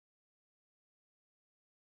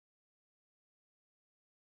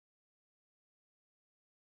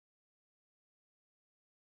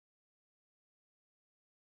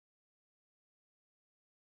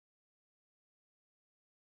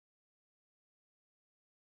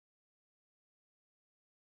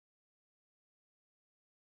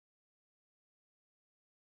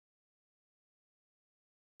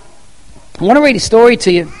I want to read a story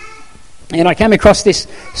to you. And I came across this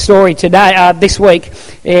story today, this week,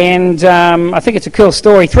 and I think it's a cool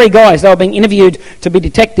story. 3 guys, they were being interviewed to be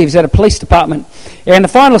detectives at a police department. And the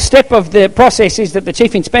final step of the process is that the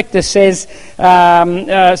chief inspector says,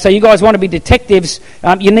 so you guys want to be detectives,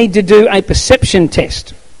 you need to do a perception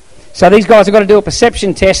test. So these guys have got to do a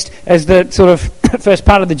perception test as the sort of first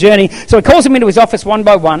part of the journey. So he calls them into his office one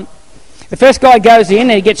by one. The first guy goes in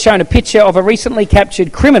and he gets shown a picture of a recently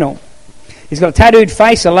captured criminal. He's got a tattooed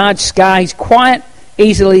face, a large scar. He's quiet,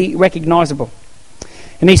 easily recognisable.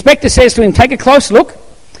 And the inspector says to him, take a close look,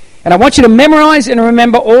 and I want you to memorise and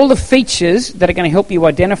remember all the features that are going to help you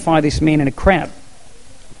identify this man in a crowd.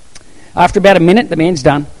 After about a minute, the man's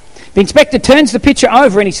done. The inspector turns the picture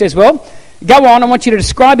over and he says, well, go on, I want you to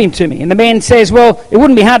describe him to me. And the man says, well, it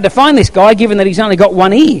wouldn't be hard to find this guy given that he's only got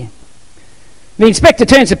one ear. The inspector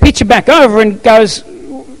turns the picture back over and goes,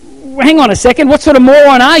 hang on a second, what sort of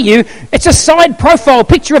moron are you? It's a side profile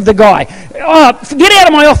picture of the guy. Oh, get out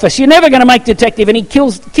of my office, you're never going to make detective. And he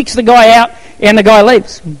kicks the guy out and the guy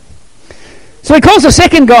leaves. So he calls the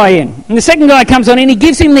second guy in. And the second guy comes on in, he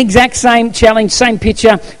gives him the exact same challenge, same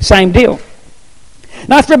picture, same deal.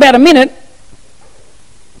 And after about a minute,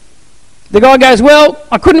 the guy goes, well,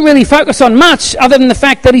 I couldn't really focus on much other than the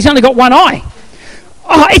fact that he's only got one eye.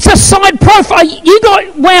 Oh, it's a side profile.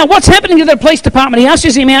 Wow, what's happening to the police department? He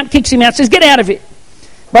ushers him out, kicks him out, says, get out of it.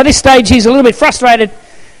 By this stage, he's a little bit frustrated,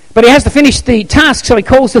 but he has to finish the task, so he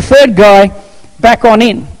calls the third guy back on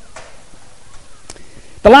in.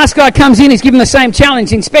 The last guy comes in, he's given the same challenge.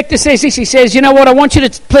 The inspector says this, he says, you know what, I want you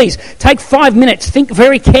to please take 5 minutes, think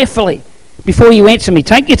very carefully before you answer me.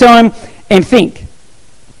 Take your time and think.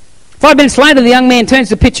 5 minutes later, the young man turns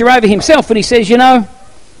the picture over himself and he says, you know,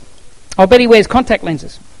 I'll bet he wears contact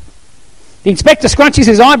lenses. The inspector scrunches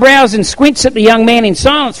his eyebrows and squints at the young man in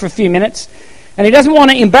silence for a few minutes, and he doesn't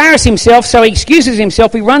want to embarrass himself, so he excuses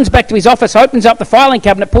himself. He runs back to his office, opens up the filing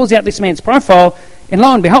cabinet, pulls out this man's profile, and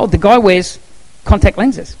lo and behold, the guy wears contact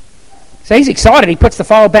lenses. So he's excited. He puts the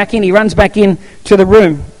file back in. He runs back in to the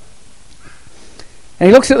room, and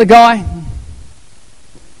he looks at the guy, and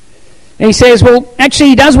he says, well, actually,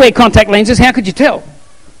 he does wear contact lenses. How could you tell?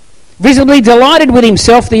 Visibly delighted with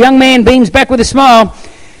himself, the young man beams back with a smile.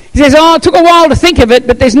 He says, oh, it took a while to think of it,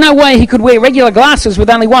 but there's no way he could wear regular glasses with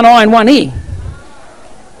only one eye and one ear.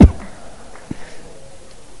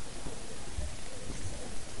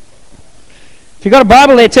 If you've got a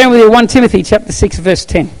Bible there, turn with you 1 Timothy chapter 6, verse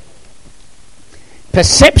 10.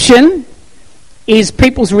 Perception is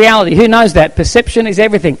people's reality. Who knows that? Perception is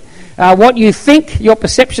everything. What you think, your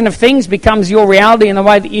perception of things becomes your reality in the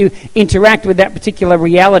way that you interact with that particular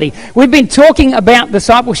reality. We've been talking about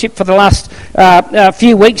discipleship for the last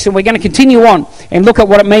few weeks, and we're going to continue on and look at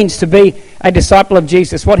what it means to be a disciple of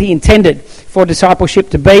Jesus, what he intended for discipleship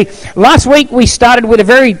to be. Last week we started with a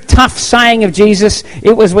very tough saying of Jesus.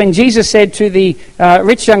 It was when Jesus said to the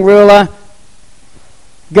rich young ruler,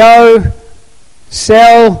 go,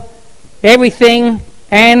 sell everything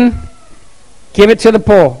and give it to the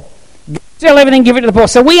poor. Sell everything, give it to the poor.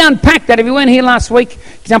 So we unpacked that. If you weren't here last week,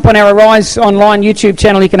 jump on our Arise Online YouTube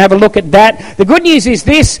channel. You can have a look at that. The good news is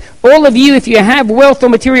this. All of you, if you have wealth or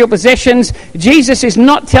material possessions, Jesus is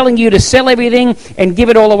not telling you to sell everything and give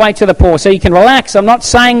it all away to the poor. So you can relax. I'm not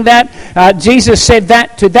saying that. Jesus said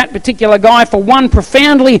that to that particular guy for one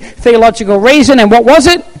profoundly theological reason. And what was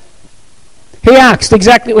it? He asked,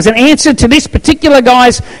 exactly. It was an answer to this particular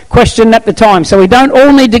guy's question at the time. So we don't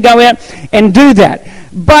all need to go out and do that.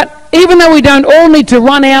 But even though we don't all need to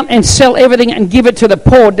run out and sell everything and give it to the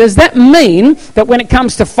poor, does that mean that when it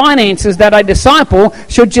comes to finances that a disciple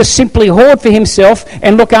should just simply hoard for himself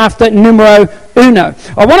and look after numero uno?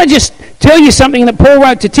 I want to just tell you something that Paul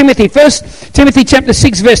wrote to Timothy. 1 Timothy chapter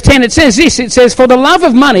 6 verse 10, it says this. It says, for the love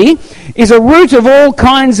of money is a root of all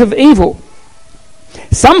kinds of evil.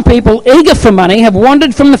 Some people, eager for money, have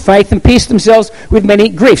wandered from the faith and pierced themselves with many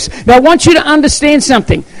griefs. Now, I want you to understand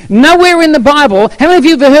something. Nowhere in the Bible, how many of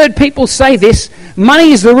you have ever heard people say this?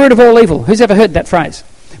 Money is the root of all evil. Who's ever heard that phrase?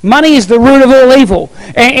 Money is the root of all evil.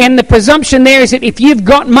 And the presumption there is that if you've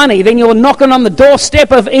got money, then you're knocking on the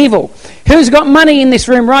doorstep of evil. Who's got money in this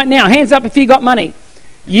room right now? Hands up if you got money.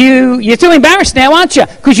 You're too embarrassed now, aren't you?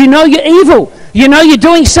 Because you know you're evil. You know you're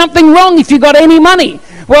doing something wrong if you've got any money.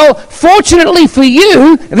 Well, fortunately for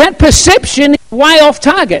you, that perception is way off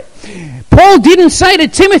target. Paul didn't say to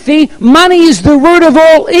Timothy, money is the root of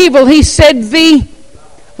all evil. He said the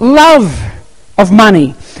love of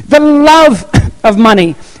money. The love of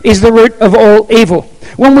money is the root of all evil.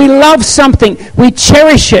 When we love something, we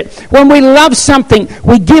cherish it. When we love something,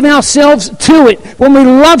 we give ourselves to it. When we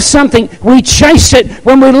love something, we chase it.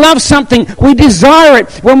 When we love something, we desire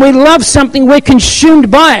it. When we love something, we're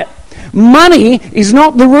consumed by it. Money is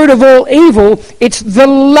not the root of all evil. It's the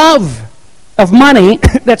love of money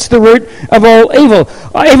that's the root of all evil.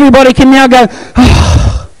 Everybody can now go,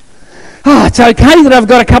 it's okay that I've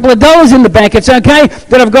got a couple of dollars in the bank. It's okay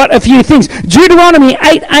that I've got a few things. Deuteronomy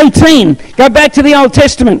 8:18. Go back to the Old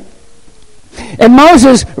Testament. And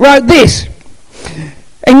Moses wrote this.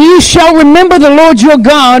 And you shall remember the Lord your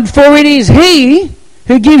God, for it is He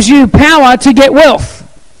who gives you power to get wealth.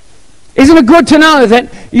 Isn't it good to know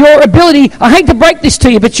that your ability, I hate to break this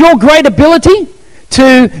to you, but your great ability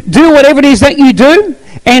to do whatever it is that you do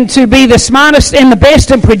and to be the smartest and the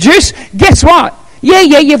best and produce, guess what? Yeah,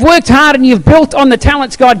 you've worked hard and you've built on the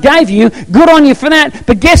talents God gave you. Good on you for that.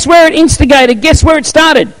 But guess where it instigated? Guess where it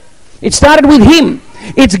started? It started with Him.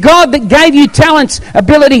 It's God that gave you talents,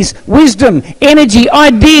 abilities, wisdom, energy,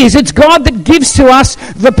 ideas. It's God that gives to us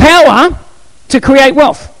the power to create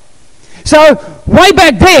wealth. So, way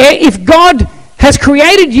back there, if God has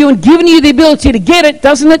created you and given you the ability to get it,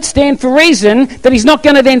 doesn't it stand for reason that He's not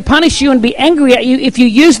going to then punish you and be angry at you if you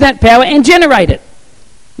use that power and generate it?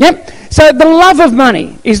 Yep. So the love of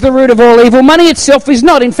money is the root of all evil. Money itself is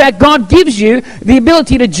not. In fact, God gives you the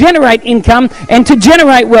ability to generate income and to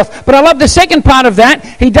generate wealth. But I love the second part of that.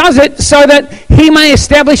 He does it so that He may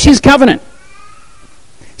establish His covenant.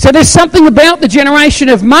 So there's something about the generation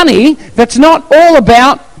of money that's not all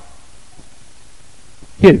about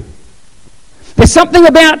you. There's something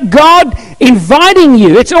about God inviting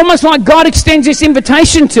you. It's almost like God extends this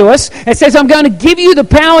invitation to us. It says, I'm going to give you the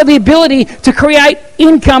power, the ability to create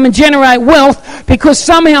income and generate wealth, because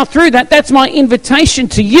somehow through that, that's my invitation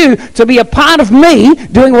to you to be a part of me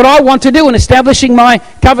doing what I want to do and establishing my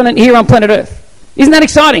covenant here on planet Earth. Isn't that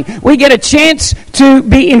exciting? We get a chance to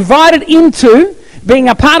be invited into being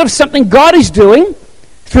a part of something God is doing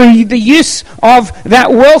through the use of that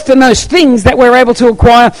wealth and those things that we're able to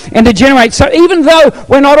acquire and to generate. So even though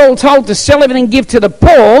we're not all told to sell everything and give to the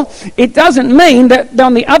poor, it doesn't mean that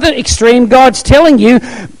on the other extreme, God's telling you,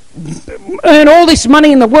 earn all this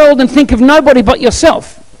money in the world and think of nobody but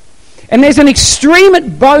yourself. And there's an extreme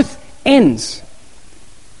at both ends.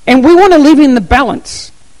 And we want to live in the balance,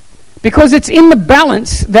 because it's in the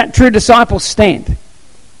balance that true disciples stand.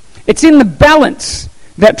 It's in the balance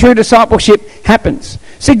that true discipleship happens.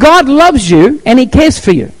 See, God loves you and He cares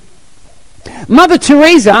for you. Mother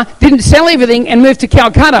Teresa didn't sell everything and move to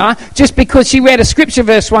Calcutta just because she read a scripture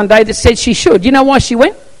verse one day that said she should. You know why she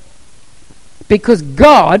went? Because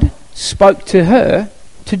God spoke to her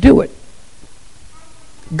to do it.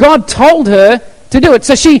 God told her to do it.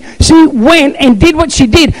 So she went and did what she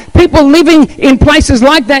did. People living in places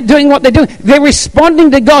like that, doing what they're doing, they're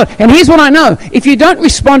responding to God. And here's what I know. If you don't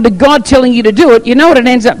respond to God telling you to do it, you know what it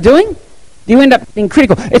ends up doing? You end up being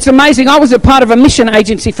critical. It's amazing. I was a part of a mission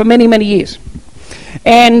agency for many, many years.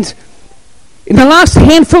 And in the last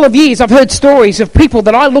handful of years, I've heard stories of people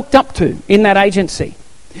that I looked up to in that agency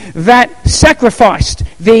that sacrificed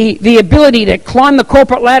the ability to climb the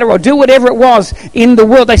corporate ladder or do whatever it was in the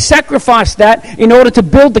world. They sacrificed that in order to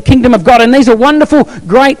build the kingdom of God. And these are wonderful,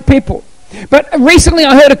 great people. But recently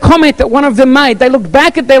I heard a comment that one of them made. They looked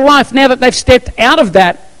back at their life now that they've stepped out of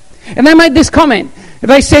that, and they made this comment.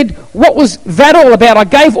 They said, what was that all about? I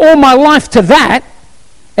gave all my life to that,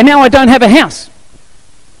 and now I don't have a house.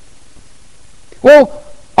 Well,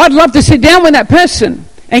 I'd love to sit down with that person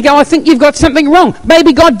and go, I think you've got something wrong.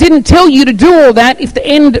 Maybe God didn't tell you to do all that if the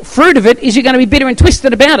end fruit of it is you're going to be bitter and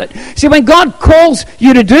twisted about it. See, when God calls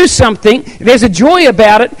you to do something, there's a joy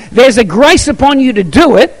about it. There's a grace upon you to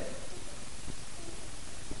do it.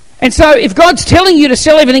 And so if God's telling you to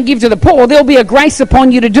sell everything and give to the poor, there'll be a grace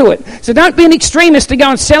upon you to do it. So don't be an extremist to go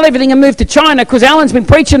and sell everything and move to China, because Alan's been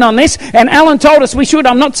preaching on this and Alan told us we should.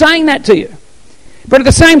 I'm not saying that to you. But at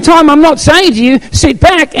the same time, I'm not saying to you, sit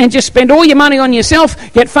back and just spend all your money on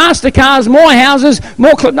yourself, get faster cars, more houses,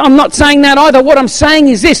 more... I'm not saying that either. What I'm saying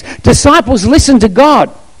is this: disciples listen to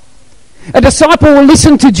God. A disciple will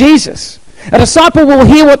listen to Jesus. A disciple will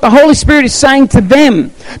hear what the Holy Spirit is saying to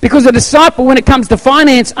them. Because a disciple, when it comes to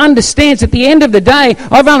finance, understands at the end of the day,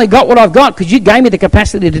 I've only got what I've got because you gave me the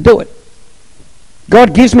capacity to do it.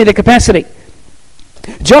 God gives me the capacity.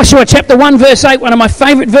 Joshua chapter 1 verse 8, one of my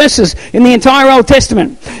favourite verses in the entire Old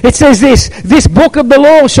Testament. It says this book of the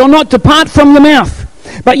law shall not depart from your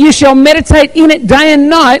mouth, but you shall meditate in it day and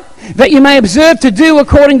night, that you may observe to do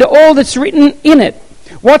according to all that's written in it.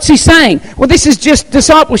 What's he saying? Well, this is just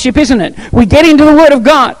discipleship, isn't it? We get into the Word of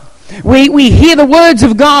God. We hear the words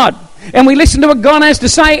of God. and we listen to what God has to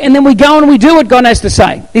say, and then we go and we do what God has to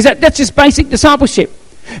say. That's just basic discipleship.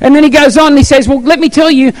 And then he goes on and he says, well, let me tell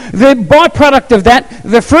you the byproduct of that,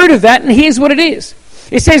 the fruit of that, and here's what it is.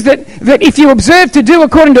 It says that if you observe to do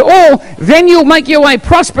according to all, then you'll make your way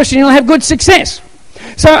prosperous and you'll have good success.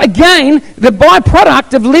 So again, the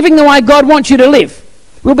byproduct of living the way God wants you to live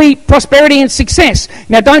will be prosperity and success.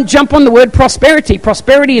 Now, don't jump on the word prosperity.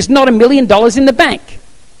 Prosperity is not $1 million in the bank.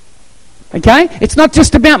 Okay? It's not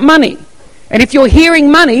just about money. And if you're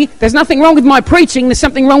hearing money, there's nothing wrong with my preaching. There's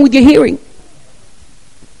something wrong with your hearing.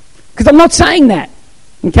 Because I'm not saying that.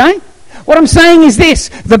 Okay? What I'm saying is this.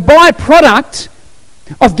 The byproduct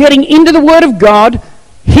of getting into the Word of God,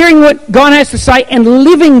 hearing what God has to say and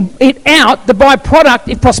living it out, the byproduct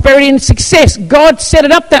is prosperity and success. God set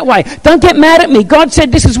it up that way. Don't get mad at me. God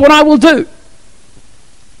said this is what I will do.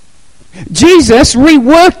 Jesus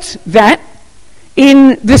reworked that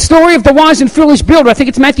in the story of the wise and foolish builder. I think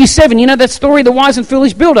it's Matthew 7. You know that story of the wise and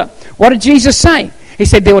foolish builder? What did Jesus say? He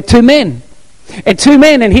said there were two men.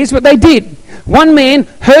 And here's what they did. One man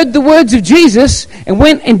heard the words of Jesus and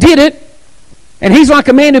went and did it. And he's like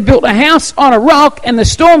a man who built a house on a rock, and the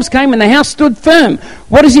storms came and the house stood firm.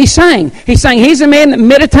 What is he saying? He's saying here's a man that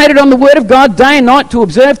meditated on the Word of God day and night to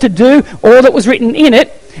observe to do all that was written in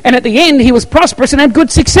it. And at the end, he was prosperous and had good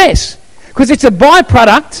success. Because it's a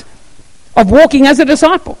byproduct of walking as a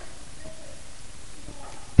disciple.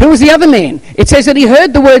 Who was the other man? It says that he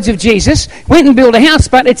heard the words of Jesus, went and built a house,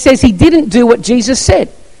 but it says he didn't do what Jesus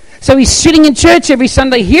said. So he's sitting in church every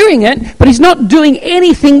Sunday hearing it, but he's not doing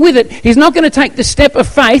anything with it. He's not going to take the step of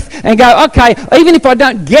faith and go, okay, even if I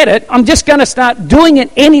don't get it, I'm just going to start doing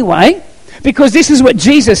it anyway, because this is what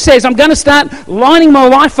Jesus says. I'm going to start lining my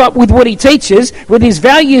life up with what he teaches, with his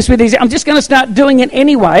values, I'm just going to start doing it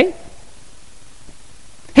anyway.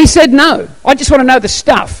 He said no. I just want to know the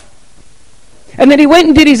stuff. And then he went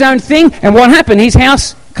and did his own thing, and what happened? His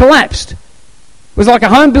house collapsed. It was like a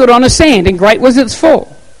home built on a sand, and great was its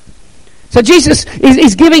fall. So Jesus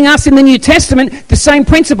is giving us in the New Testament the same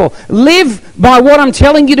principle. Live by what I'm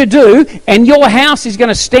telling you to do, and your house is going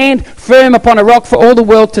to stand firm upon a rock for all the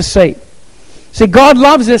world to see. See, God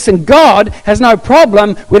loves us, and God has no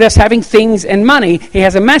problem with us having things and money. He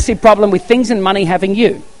has a massive problem with things and money having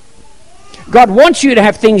you. God wants you to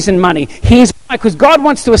have things and money. Here's why. Because God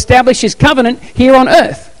wants to establish his covenant here on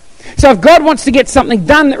earth. So if God wants to get something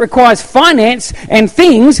done that requires finance and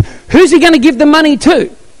things, who's he going to give the money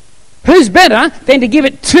to? Who's better than to give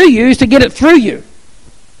it to you to get it through you?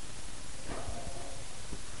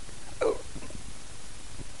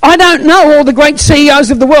 I don't know all the great CEOs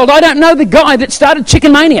of the world. I don't know the guy that started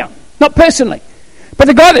Chicken Mania. Not personally. But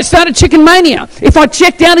the guy that started Chicken Mania, if I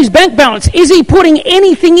checked out his bank balance, is he putting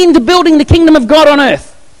anything into building the kingdom of God on earth?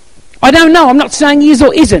 I don't know. I'm not saying he is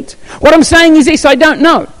or isn't. What I'm saying is this, I don't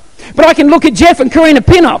know. But I can look at Jeff and Karina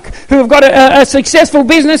Pinnock, who have got a successful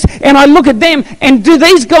business, and I look at them, and do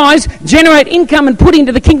these guys generate income and put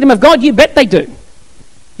into the kingdom of God? You bet they do.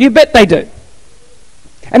 You bet they do.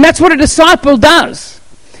 And that's what a disciple does.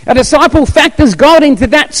 A disciple factors God into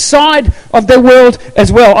that side of the world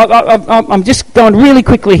as well. I'm just going really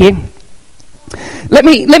quickly here. Let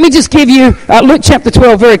me just give you Luke chapter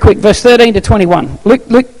 12 very quick, verse 13 to 21.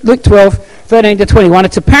 Luke 12, 13 to 21.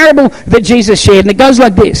 It's a parable that Jesus shared, and it goes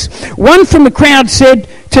like this. One from the crowd said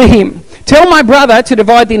to him, "Tell my brother to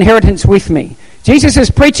divide the inheritance with me." Jesus is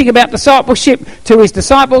preaching about discipleship to his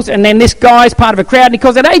disciples, and then this guy is part of a crowd, and he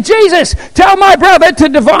calls it, "Hey, Jesus, tell my brother to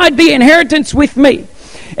divide the inheritance with me."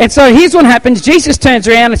 And so here's what happens. Jesus turns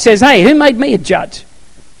around and says, "Hey, who made me a judge?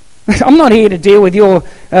 I'm not here to deal with your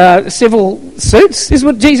civil suits." This is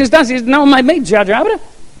what Jesus does. He says, "No one made me judge, Arbiter.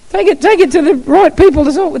 Take it to the right people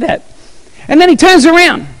to sort with that." And then he turns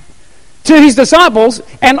around to his disciples,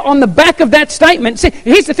 and on the back of that statement, see,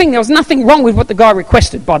 here's the thing, there was nothing wrong with what the guy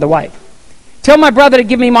requested, by the way. Tell my brother to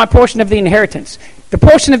give me my portion of the inheritance. The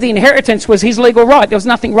portion of the inheritance was his legal right. There was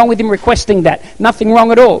nothing wrong with him requesting that. Nothing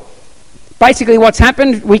wrong at all. Basically what's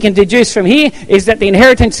happened, we can deduce from here, is that the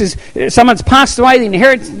inheritance is, someone's passed away, the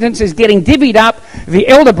inheritance is getting divvied up. The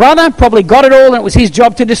elder brother probably got it all, and it was his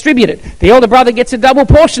job to distribute it. The elder brother gets a double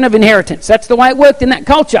portion of inheritance. That's the way it worked in that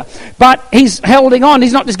culture. But he's holding on.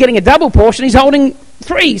 He's not just getting a double portion, he's holding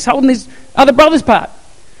three. He's holding his other brother's part.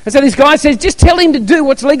 And so this guy says, just tell him to do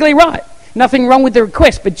what's legally right. Nothing wrong with the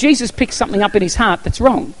request, but Jesus picks something up in his heart that's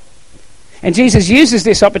wrong. And Jesus uses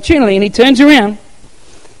this opportunity, and he turns around,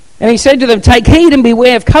 and he said to them, "Take heed and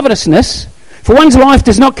beware of covetousness, for one's life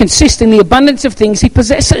does not consist in the abundance of things he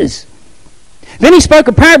possesses." Then he spoke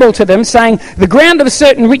a parable to them, saying, "The ground of a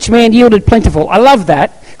certain rich man yielded plentiful." I love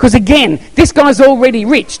that, because again, this guy's already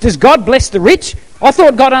rich. Does God bless the rich? I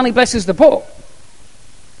thought God only blesses the poor.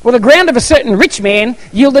 Well, the ground of a certain rich man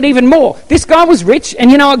yielded even more. This guy was rich, and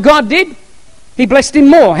you know what God did? He blessed him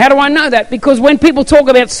more. How do I know that? Because when people talk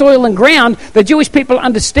about soil and ground, the Jewish people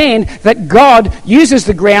understand that God uses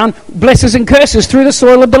the ground, blesses and curses through the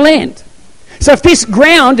soil of the land. So if this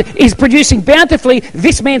ground is producing bountifully,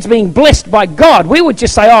 this man's being blessed by God. We would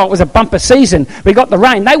just say, oh, it was a bumper season. We got the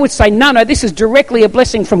rain. They would say, no, this is directly a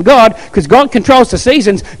blessing from God because God controls the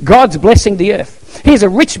seasons. God's blessing the earth. Here's a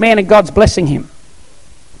rich man and God's blessing him.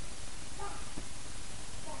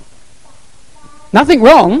 Nothing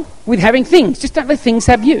wrong with having things. Just don't let things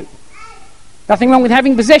have you. Nothing wrong with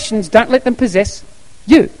having possessions. Don't let them possess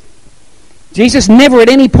you. Jesus never at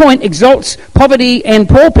any point exalts poverty and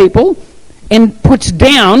poor people and puts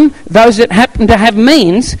down those that happen to have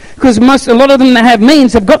means, because a lot of them that have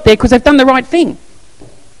means have got there because they've done the right thing.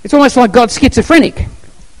 It's almost like God's schizophrenic.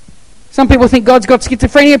 Some people think God's got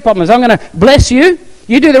schizophrenia problems. I'm going to bless you.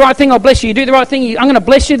 You do the right thing, I'll bless you. You do the right thing, I'm going to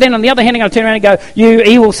bless you. Then on the other hand, I'm going to turn around and go, you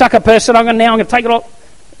evil sucker person, I'm going to take it all.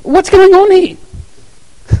 What's going on here?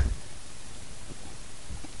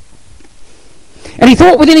 And he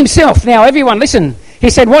thought within himself, now everyone, listen. He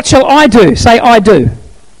said, what shall I do? Say, I do.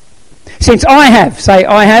 Since I have, say,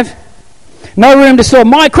 I have. No room to store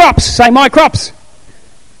my crops, say, my crops.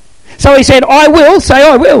 So he said, I will, say,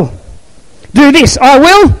 I will. Do this, I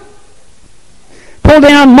will. Pull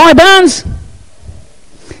down my barns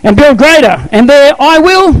and build greater, and there I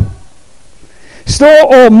will store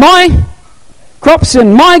all my crops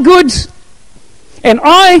and my goods, and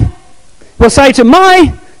I will say to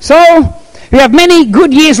my soul, you have many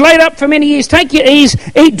good years laid up for many years, take your ease,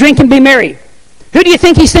 eat, drink, and be merry. Who do you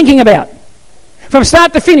think he's thinking about? From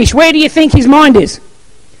start to finish, where do you think his mind is?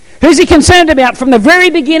 Who's he concerned about? From the very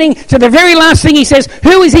beginning to the very last thing he says,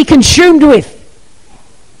 who is he consumed with?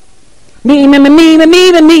 Me, me, me, me, me,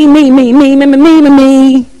 me, me, me, me, me, me, me, me,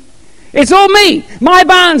 me. It's all me. My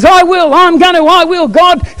barns, I will, I will.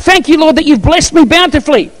 God, thank you, Lord, that you've blessed me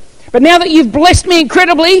bountifully. But now that you've blessed me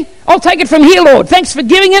incredibly, I'll take it from here, Lord. Thanks for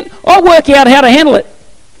giving it. I'll work out how to handle it.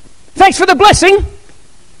 Thanks for the blessing.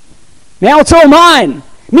 Now it's all mine.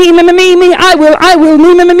 Me, me, me, me, me, I will,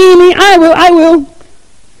 me, me, me, me, me, I will.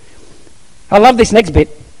 I love this next bit.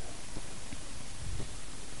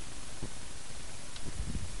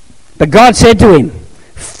 But God said to him,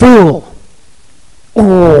 fool.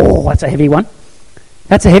 Oh, that's a heavy one.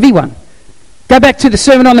 That's a heavy one. Go back to the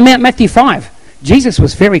Sermon on the Mount, Matthew 5. Jesus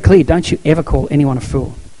was very clear, don't you ever call anyone a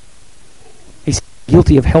fool. He's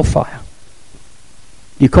guilty of hellfire.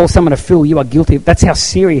 You call someone a fool, you are guilty of... That's how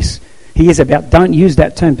serious he is about. Don't use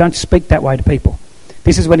that term. Don't speak that way to people.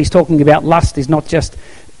 This is when he's talking about lust is not just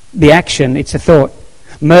the action, it's a thought.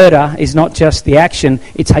 Murder is not just the action,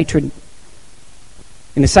 it's hatred.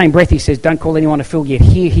 In the same breath he says, don't call anyone a fool, yet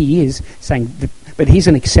here he is saying, but he's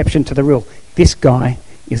an exception to the rule. This guy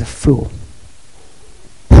is a fool.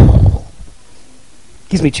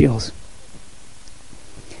 Gives me chills.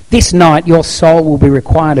 This night your soul will be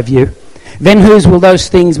required of you. Then whose will those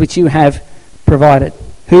things which you have provided?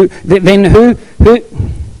 Who?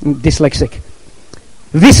 Dyslexic.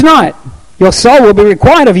 This night your soul will be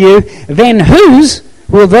required of you. Then whose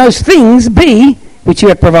will those things be which you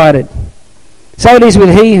have provided? So it is with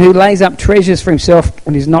he who lays up treasures for himself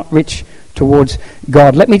and is not rich towards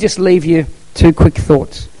God. Let me just leave you two quick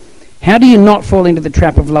thoughts. How do you not fall into the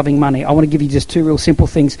trap of loving money? I want to give you just two real simple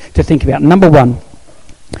things to think about. Number one,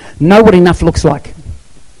 know what enough looks like.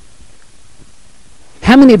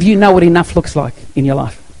 How many of you know what enough looks like in your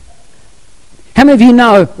life? How many of you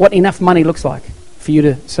know what enough money looks like for you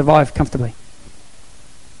to survive comfortably?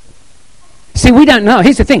 See, we don't know.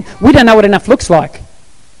 Here's the thing. We don't know what enough looks like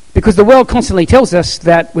because the world constantly tells us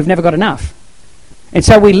that we've never got enough. And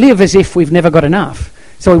so we live as if we've never got enough.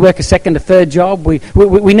 So we work a second, a third job. We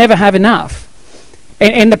never have enough.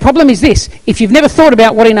 And the problem is this. If you've never thought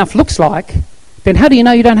about what enough looks like, then how do you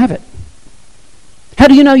know you don't have it? How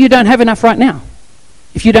do you know you don't have enough right now?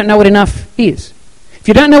 If you don't know what enough is. If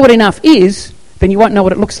you don't know what enough is, then you won't know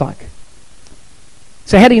what it looks like.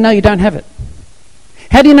 So how do you know you don't have it?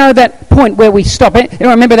 How do you know that point where we stop? You know,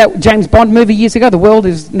 remember that James Bond movie years ago, The World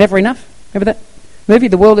is Never Enough? Remember that movie?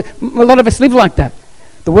 A lot of us live like that.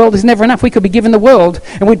 The world is never enough. We could be given the world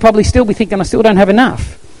and we'd probably still be thinking, I still don't have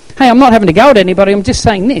enough. Hey, I'm not having to go at anybody. I'm just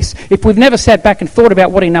saying this. If we've never sat back and thought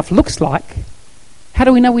about what enough looks like, how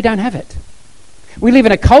do we know we don't have it? We live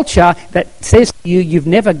in a culture that says to you, you've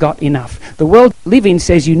never got enough. The world you live in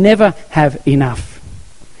says you never have enough.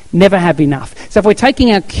 Never have enough. So if we're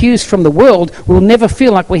taking our cues from the world, we'll never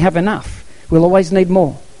feel like we have enough. We'll always need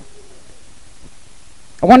more.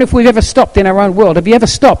 I wonder if we've ever stopped in our own world. Have you ever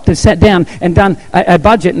stopped and sat down and done a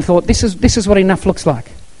budget and thought, this is what enough looks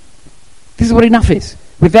like? This is what enough is.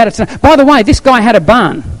 With that, it's not. By the way, this guy had a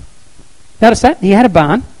barn. Notice that? He had a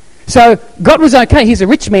barn. So God was okay. He's a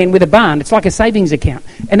rich man with a barn. It's like a savings account.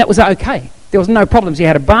 And that was okay. There was no problems. He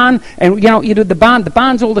had a barn, and you know what you do with the barn? The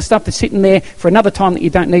barn's all the stuff that's sitting there for another time that you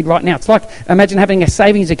don't need right now. It's like, imagine having a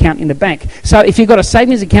savings account in the bank. So if you've got a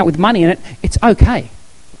savings account with money in it, it's okay.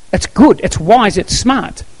 It's good. It's wise. It's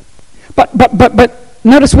smart. But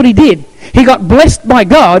notice what he did. He got blessed by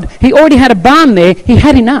God. He already had a barn there. He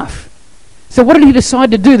had enough. So what did he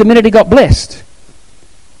decide to do the minute he got blessed?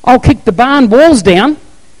 I'll kick the barn walls down,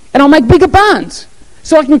 and I'll make bigger barns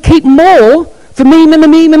so I can keep more for me.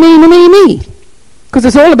 Because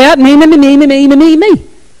it's all about me.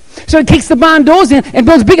 So he kicks the barn doors down and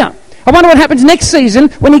builds bigger. I wonder what happens next season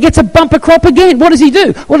when he gets a bumper crop again. What does he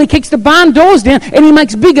do? Well, he kicks the barn doors down and he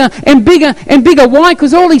makes bigger and bigger and bigger. Why?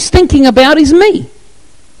 Because all he's thinking about is me.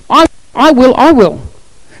 I will.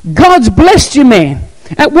 God's blessed you, man.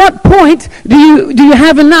 At what point do you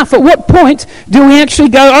have enough? At what point do we actually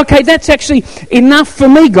go, okay, that's actually enough for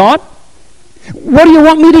me, God? What do you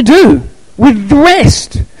want me to do with the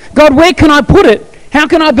rest? God, where can I put it? How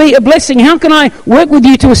can I be a blessing? How can I work with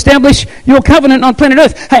you to establish your covenant on planet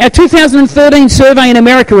Earth? Hey, a 2013 survey in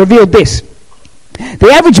America revealed this.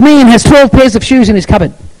 The average man has 12 pairs of shoes in his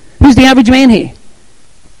cupboard. Who's the average man here?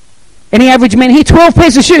 Any average man here? 12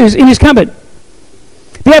 pairs of shoes in his cupboard.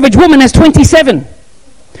 The average woman has 27.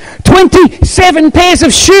 27 pairs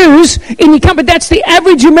of shoes in your cupboard. That's the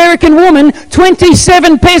average American woman,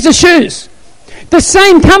 27 pairs of shoes. The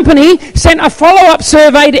same company sent a follow-up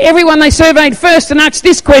survey to everyone they surveyed first and asked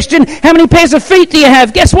this question: how many pairs of feet do you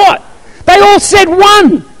have? Guess what? They all said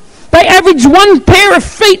one. They averaged 1 pair of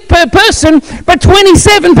feet per person, but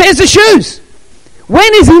 27 pairs of shoes.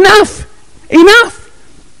 When is enough? Enough.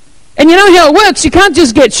 And you know how it works. You can't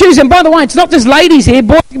just get shoes. And by the way, it's not just ladies here.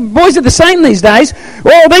 Boys are the same these days.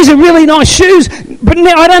 Oh, these are really nice shoes, but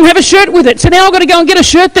now I don't have a shirt with it. So now I've got to go and get a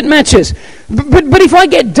shirt that matches. But if I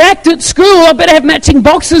get dacked at school, I better have matching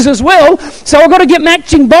boxes as well. So I've got to get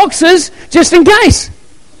matching boxes just in case.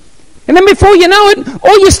 And then before you know it,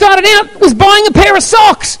 all you started out was buying a pair of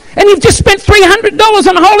socks. And you've just spent $300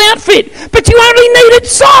 on a whole outfit. But you only needed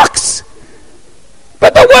socks.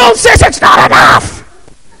 But the world says it's not enough.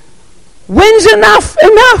 When's enough?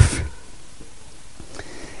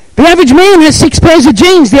 The average man has 6 pairs of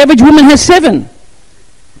jeans. The average woman has 7.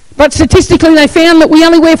 But statistically, they found that we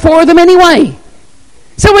only wear 4 of them anyway.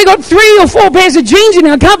 So we got 3 or 4 pairs of jeans in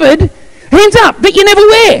our cupboard, hands up, that you never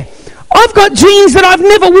wear. I've got jeans that I've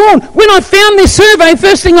never worn. When I found this survey,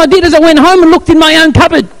 first thing I did is I went home and looked in my own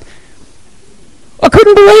cupboard. I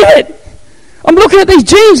couldn't believe it. I'm looking at these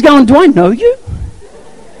jeans going, do I know you?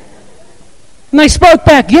 And they spoke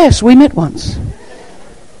back, yes, we met once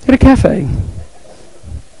at a cafe.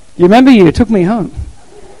 You remember you took me home.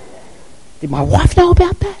 Did my wife know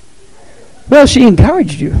about that? Well, she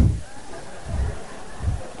encouraged you.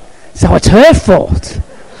 So it's her fault.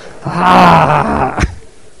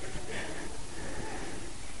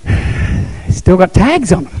 Still got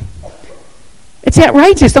tags on them. It's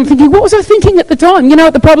outrageous. I'm thinking, what was I thinking at the time? You know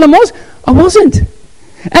what the problem was? I wasn't.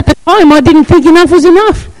 At the time, I didn't think enough was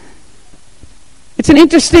enough. It's an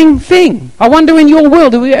interesting thing. I wonder in your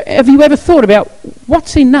world, have you ever thought about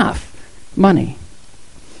what's enough money?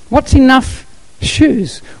 What's enough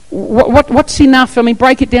shoes? What's enough? I mean,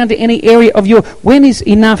 break it down to any area of your... When is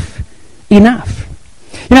enough enough?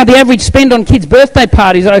 You know, the average spend on kids' birthday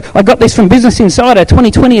parties, I got this from Business Insider,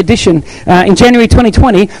 2020 edition, in January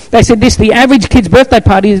 2020. They said this: the average kids' birthday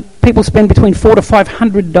party, people spend between $400 to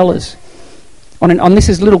 $500 on this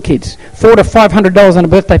is little kids, $400 to $500 on a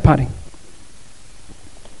birthday party.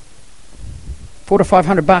 $400 to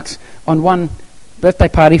 $500 on one birthday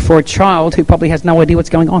party for a child who probably has no idea what's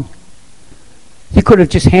going on. You could have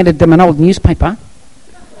just handed them an old newspaper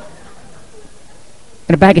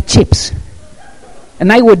and a bag of chips,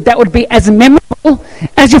 and that would be as memorable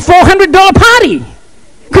as your $400 party,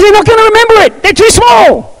 because they're not going to remember it. They're too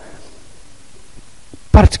small.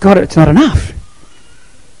 But it's not enough.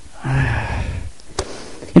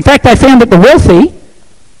 In fact, they found that the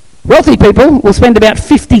wealthy people will spend about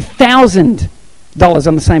 $50,000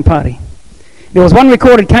 on the same party. There was one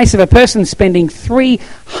recorded case of a person spending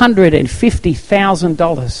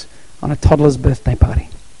 $350,000 on a toddler's birthday party.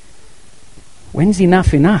 When's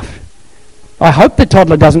enough? I hope the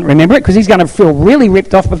toddler doesn't remember it, because he's going to feel really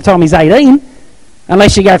ripped off by the time he's 18.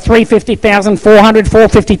 Unless you go $350,000, $400,000,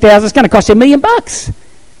 $450,000, it's going to cost you $1 million by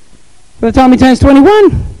the time he turns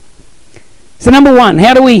 21. So number one,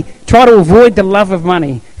 how do we try to avoid the love of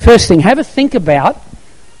money? First thing, have a think about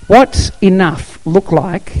what's enough look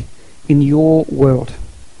like in your world.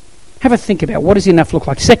 Have a think about what does enough look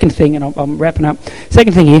like. Second thing, and I'm wrapping up.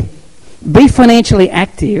 Second thing here, be financially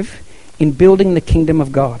active in building the kingdom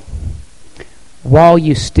of God while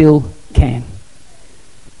you still can.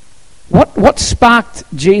 What sparked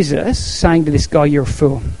Jesus saying to this guy, you're a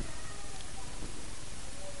fool?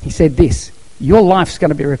 He said this, your life's going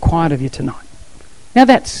to be required of you tonight. Now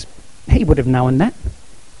he would have known that.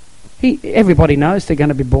 Everybody knows they're going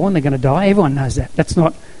to be born, they're going to die. Everyone knows that. That's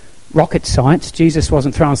not rocket science. Jesus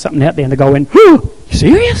wasn't throwing something out there and the guy went, you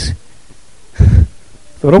serious?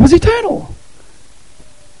 Thought it was eternal.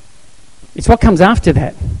 It's what comes after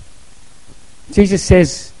that. Jesus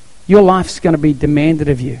says, your life's going to be demanded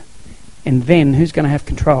of you. And then who's going to have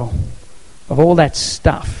control of all that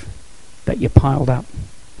stuff that you piled up?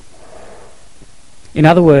 In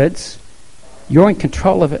other words, you're in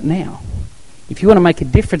control of it now. If you want to make a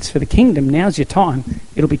difference for the kingdom, now's your time.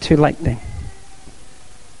 It'll be too late then.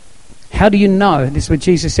 How do you know? This is what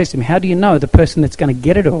Jesus says to him. How do you know the person that's going to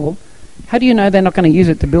get it all? How do you know they're not going to use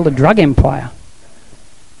it to build a drug empire?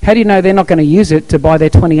 How do you know they're not going to use it to buy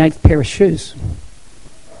their 28th pair of shoes?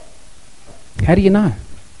 How do you know?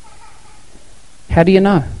 How do you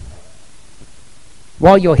know?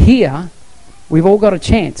 While you're here, we've all got a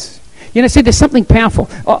chance. You know, see, there's something powerful.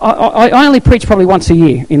 I only preach probably once a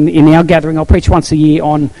year in our gathering. I'll preach once a year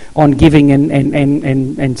on giving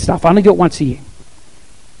and stuff. I only do it once a year.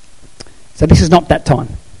 So this is not that time.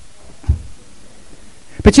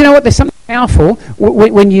 But you know what? There's something powerful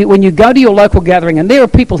when you go to your local gathering, and there are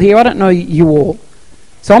people here, I don't know you all,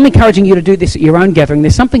 so I'm encouraging you to do this at your own gathering.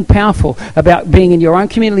 There's something powerful about being in your own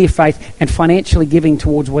community of faith and financially giving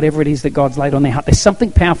towards whatever it is that God's laid on their heart. There's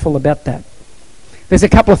something powerful about that. There's a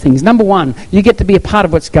couple of things. Number one, you get to be a part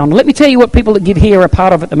of what's going on. Let me tell you what people that give here are a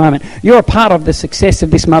part of at the moment. You're a part of the success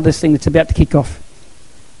of this Mother's thing that's about to kick off.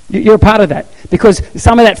 You're a part of that because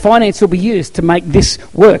some of that finance will be used to make this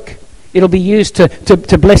work. It'll be used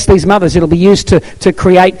to bless these mothers. It'll be used to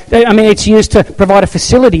create, it's used to provide a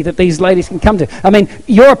facility that these ladies can come to. I mean,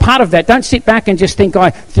 you're a part of that. Don't sit back and just think, I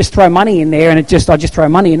just throw money in there and I just throw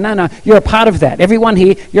money in. No, you're a part of that. Everyone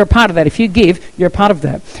here, you're a part of that. If you give, you're a part of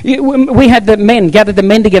that. We had gathered the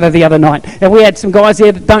men together the other night, and we had some guys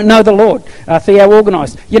there that don't know the Lord. Theo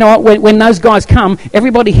organised. You know what? When those guys come,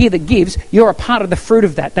 everybody here that gives, you're a part of the fruit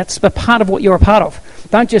of that. That's a part of what you're a part of.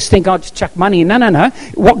 Don't just think, I'll just chuck money in. No.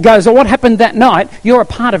 What happened that night, you're a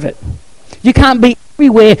part of it. You can't be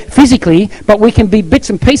everywhere physically, but we can be bits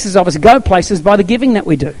and pieces of us go places by the giving that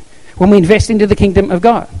we do when we invest into the kingdom of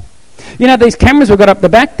God. You know, these cameras we've got up the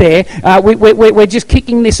back there, we're just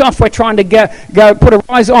kicking this off. We're trying to go put a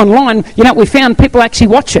rise online. You know, we found people actually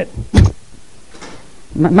watch it.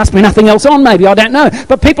 Must be nothing else on, maybe, I don't know.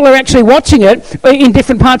 But people are actually watching it in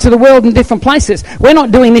different parts of the world in different places. We're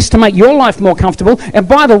not doing this to make your life more comfortable. And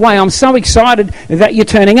by the way, I'm so excited that you're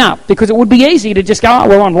turning up, because it would be easy to just go,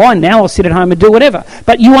 we're online now, I'll sit at home and do whatever.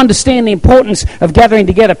 But you understand the importance of gathering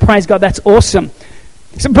together. Praise God, that's awesome.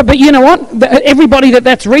 But you know what? Everybody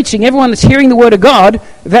that's reaching, everyone that's hearing the word of God,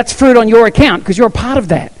 that's fruit on your account, because you're a part of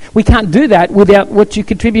that. We can't do that without what you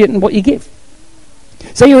contribute and what you give.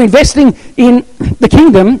 So you're investing in the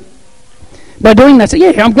kingdom by doing that. So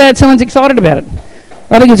yeah, I'm glad someone's excited about it.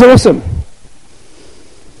 I think it's awesome.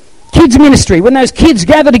 Kids ministry, when those kids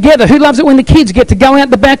gather together, who loves it when the kids get to go out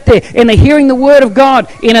the back there and they're hearing the word of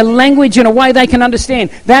God in a language and a way they can understand?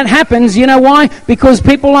 That happens, you know why? Because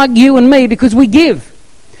people like you and me, because we give.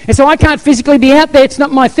 And so I can't physically be out there, it's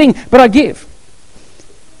not my thing, but I give.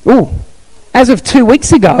 Ooh, as of 2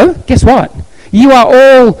 weeks ago, guess what? You are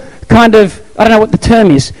all kind of, I don't know what the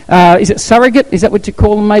term is. Is it surrogate? Is that what you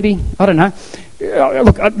call them maybe? I don't know.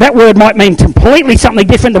 Look, that word might mean completely something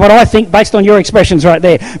different than what I think based on your expressions right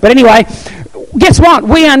there. But anyway, guess what?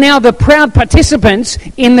 We are now the proud participants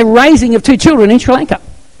in the raising of 2 children in Sri Lanka.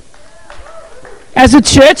 As a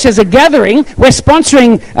church, as a gathering, we're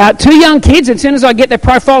sponsoring 2 young kids. As soon as I get their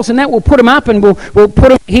profiles and that, we'll put them up and we'll put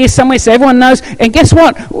them here somewhere so everyone knows. And guess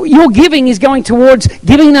what? Your giving is going towards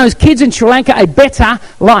giving those kids in Sri Lanka a better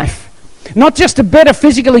life. Not just a better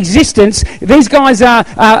physical existence. These guys are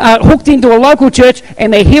hooked into a local church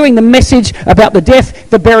and they're hearing the message about the death,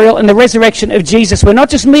 the burial and the resurrection of Jesus. We're not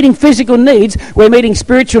just meeting physical needs, we're meeting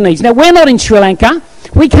spiritual needs. Now, we're not in Sri Lanka.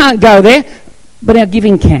 We can't go there, but our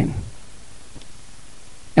giving can.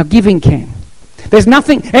 Our giving can. There's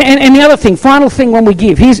nothing, and the other thing, final thing when we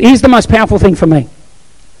give, here's the most powerful thing for me.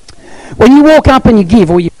 When you walk up and you give,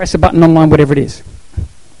 or you press a button online, whatever it is,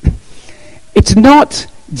 it's not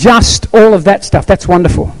just all of that stuff. That's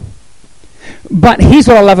wonderful. But here's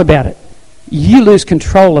what I love about it. You lose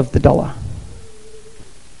control of the dollar.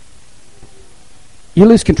 You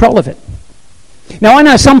lose control of it. Now, I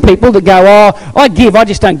know some people that go, oh, I give, I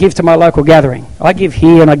just don't give to my local gathering. I give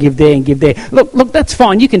here and I give there and give there. Look, that's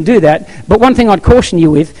fine, you can do that. But one thing I'd caution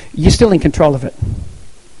you with, you're still in control of it.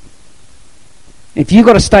 If you've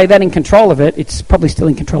got to stay that in control of it, it's probably still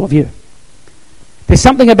in control of you. There's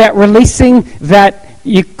something about releasing that,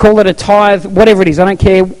 you call it a tithe, whatever it is, I don't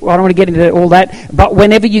care, I don't want to get into all that, but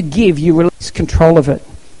whenever you give, you release control of it.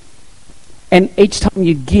 And each time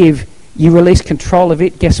you give, you release control of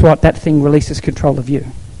it, guess what? That thing releases control of you.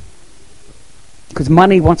 Because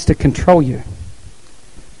money wants to control you.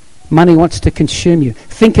 Money wants to consume you.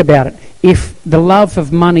 Think about it. If the love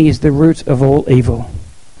of money is the root of all evil,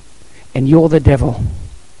 and you're the devil,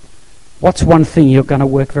 what's one thing you're going to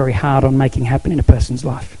work very hard on making happen in a person's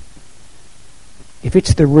life? If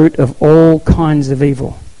it's the root of all kinds of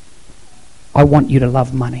evil, I want you to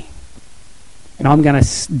love money. And I'm going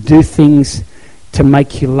to do things to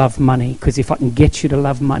make you love money, because if I can get you to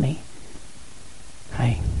love money,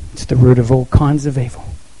 hey, it's the root of all kinds of evil.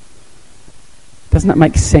 Doesn't that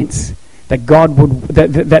make sense? That God would,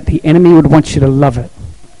 that the enemy would want you to love it.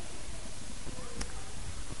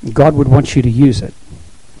 God would want you to use it,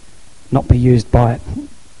 not be used by it.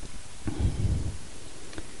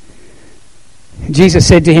 Jesus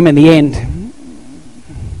said to him in the end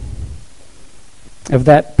of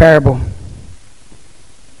that parable,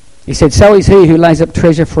 he said, so is he who lays up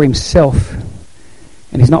treasure for himself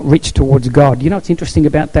and is not rich towards God. You know what's interesting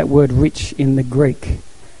about that word rich in the Greek,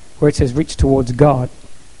 where it says rich towards God?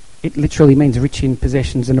 It literally means rich in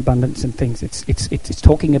possessions and abundance and things. It's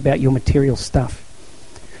talking about your material stuff.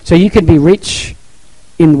 So you can be rich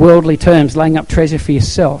in worldly terms, laying up treasure for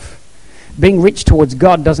yourself. Being rich towards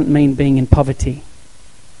God doesn't mean being in poverty.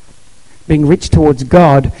 Being rich towards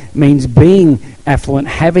God means being affluent,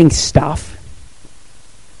 having stuff,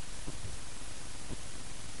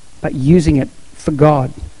 but using it for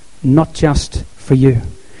God, not just for you.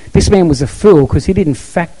 This man was a fool because he didn't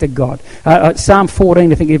factor God. Psalm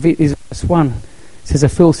 14, I think it is verse 1, says, a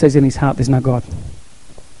fool says in his heart there's no God.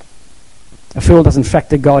 A fool doesn't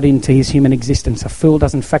factor God into his human existence. A fool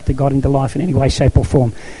doesn't factor God into life in any way, shape or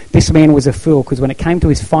form. This man was a fool because when it came to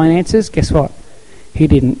his finances, guess what? He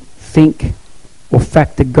didn't think or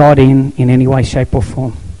factor God in any way, shape or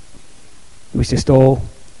form. It was just all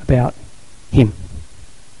about him.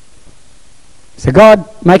 So God,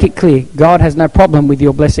 make it clear, God has no problem with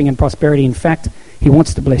your blessing and prosperity. In fact, he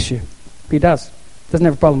wants to bless you. He does. Doesn't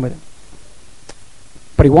have a problem with it.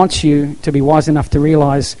 But he wants you to be wise enough to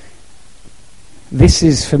realize, this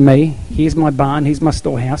is for me, here's my barn, here's my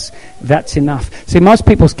storehouse, that's enough. See, most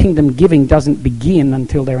people's kingdom giving doesn't begin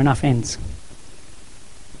until their enough ends.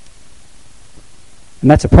 And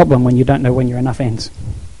that's a problem when you don't know when your enough ends.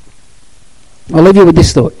 I'll leave you with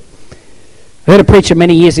this thought. I heard a preacher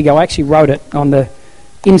many years ago, I actually wrote it on the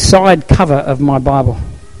inside cover of my Bible.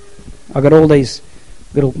 I've got all these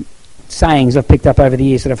little sayings I've picked up over the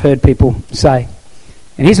years that I've heard people say.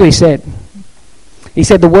 And here's what he said. He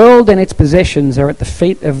said, the world and its possessions are at the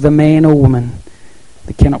feet of the man or woman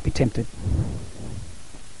that cannot be tempted.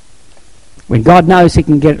 When God knows he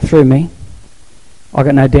can get it through me, I've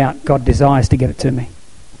got no doubt God desires to get it to me.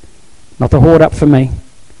 Not to hoard up for me,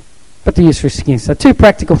 but to use for his skin. So 2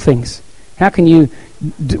 practical things. What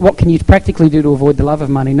can you practically do to avoid the love of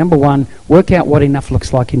money? Number 1, work out what enough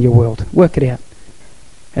looks like in your world. Work it out.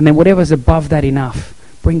 And then whatever's above that enough,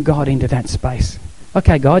 bring God into that space.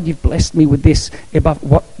 Okay, God, you've blessed me with this.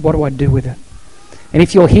 What do I do with it? And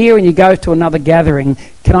if you're here and you go to another gathering,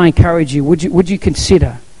 can I encourage you, would you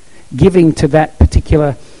consider giving to that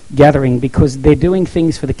particular gathering, because they're doing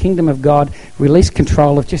things for the kingdom of God. Release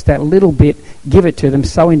control of just that little bit. Give it to them.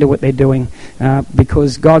 Sow into what they're doing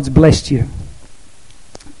because God's blessed you.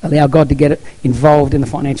 Allow God to get it involved in the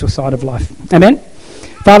financial side of life. Amen?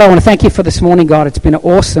 Father, I want to thank you for this morning, God. It's been an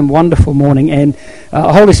awesome, wonderful morning. And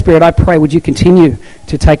Holy Spirit, I pray, would you continue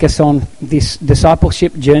to take us on this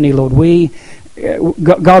discipleship journey, Lord.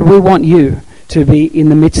 God, we want you to be in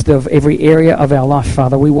the midst of every area of our life,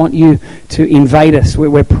 Father. We want you to invade us.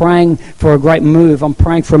 We're praying for a great move. I'm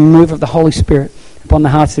praying for a move of the Holy Spirit upon the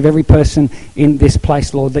hearts of every person in this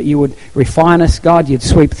place, Lord, that you would refine us, God, you'd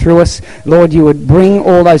sweep through us. Lord, you would bring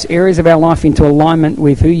all those areas of our life into alignment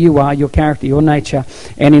with who you are, your character, your nature,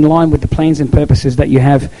 and in line with the plans and purposes that you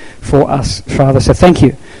have for us, Father. So thank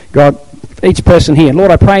you, God, for each person here.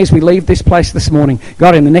 Lord, I pray as we leave this place this morning,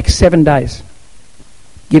 God, in the next 7 days,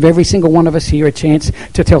 give every single one of us here a chance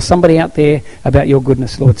to tell somebody out there about your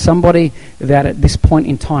goodness, Lord. Somebody that at this point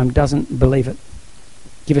in time doesn't believe it.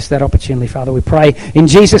 Give us that opportunity, Father, we pray in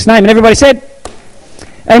Jesus' name. And everybody said,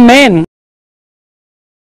 amen.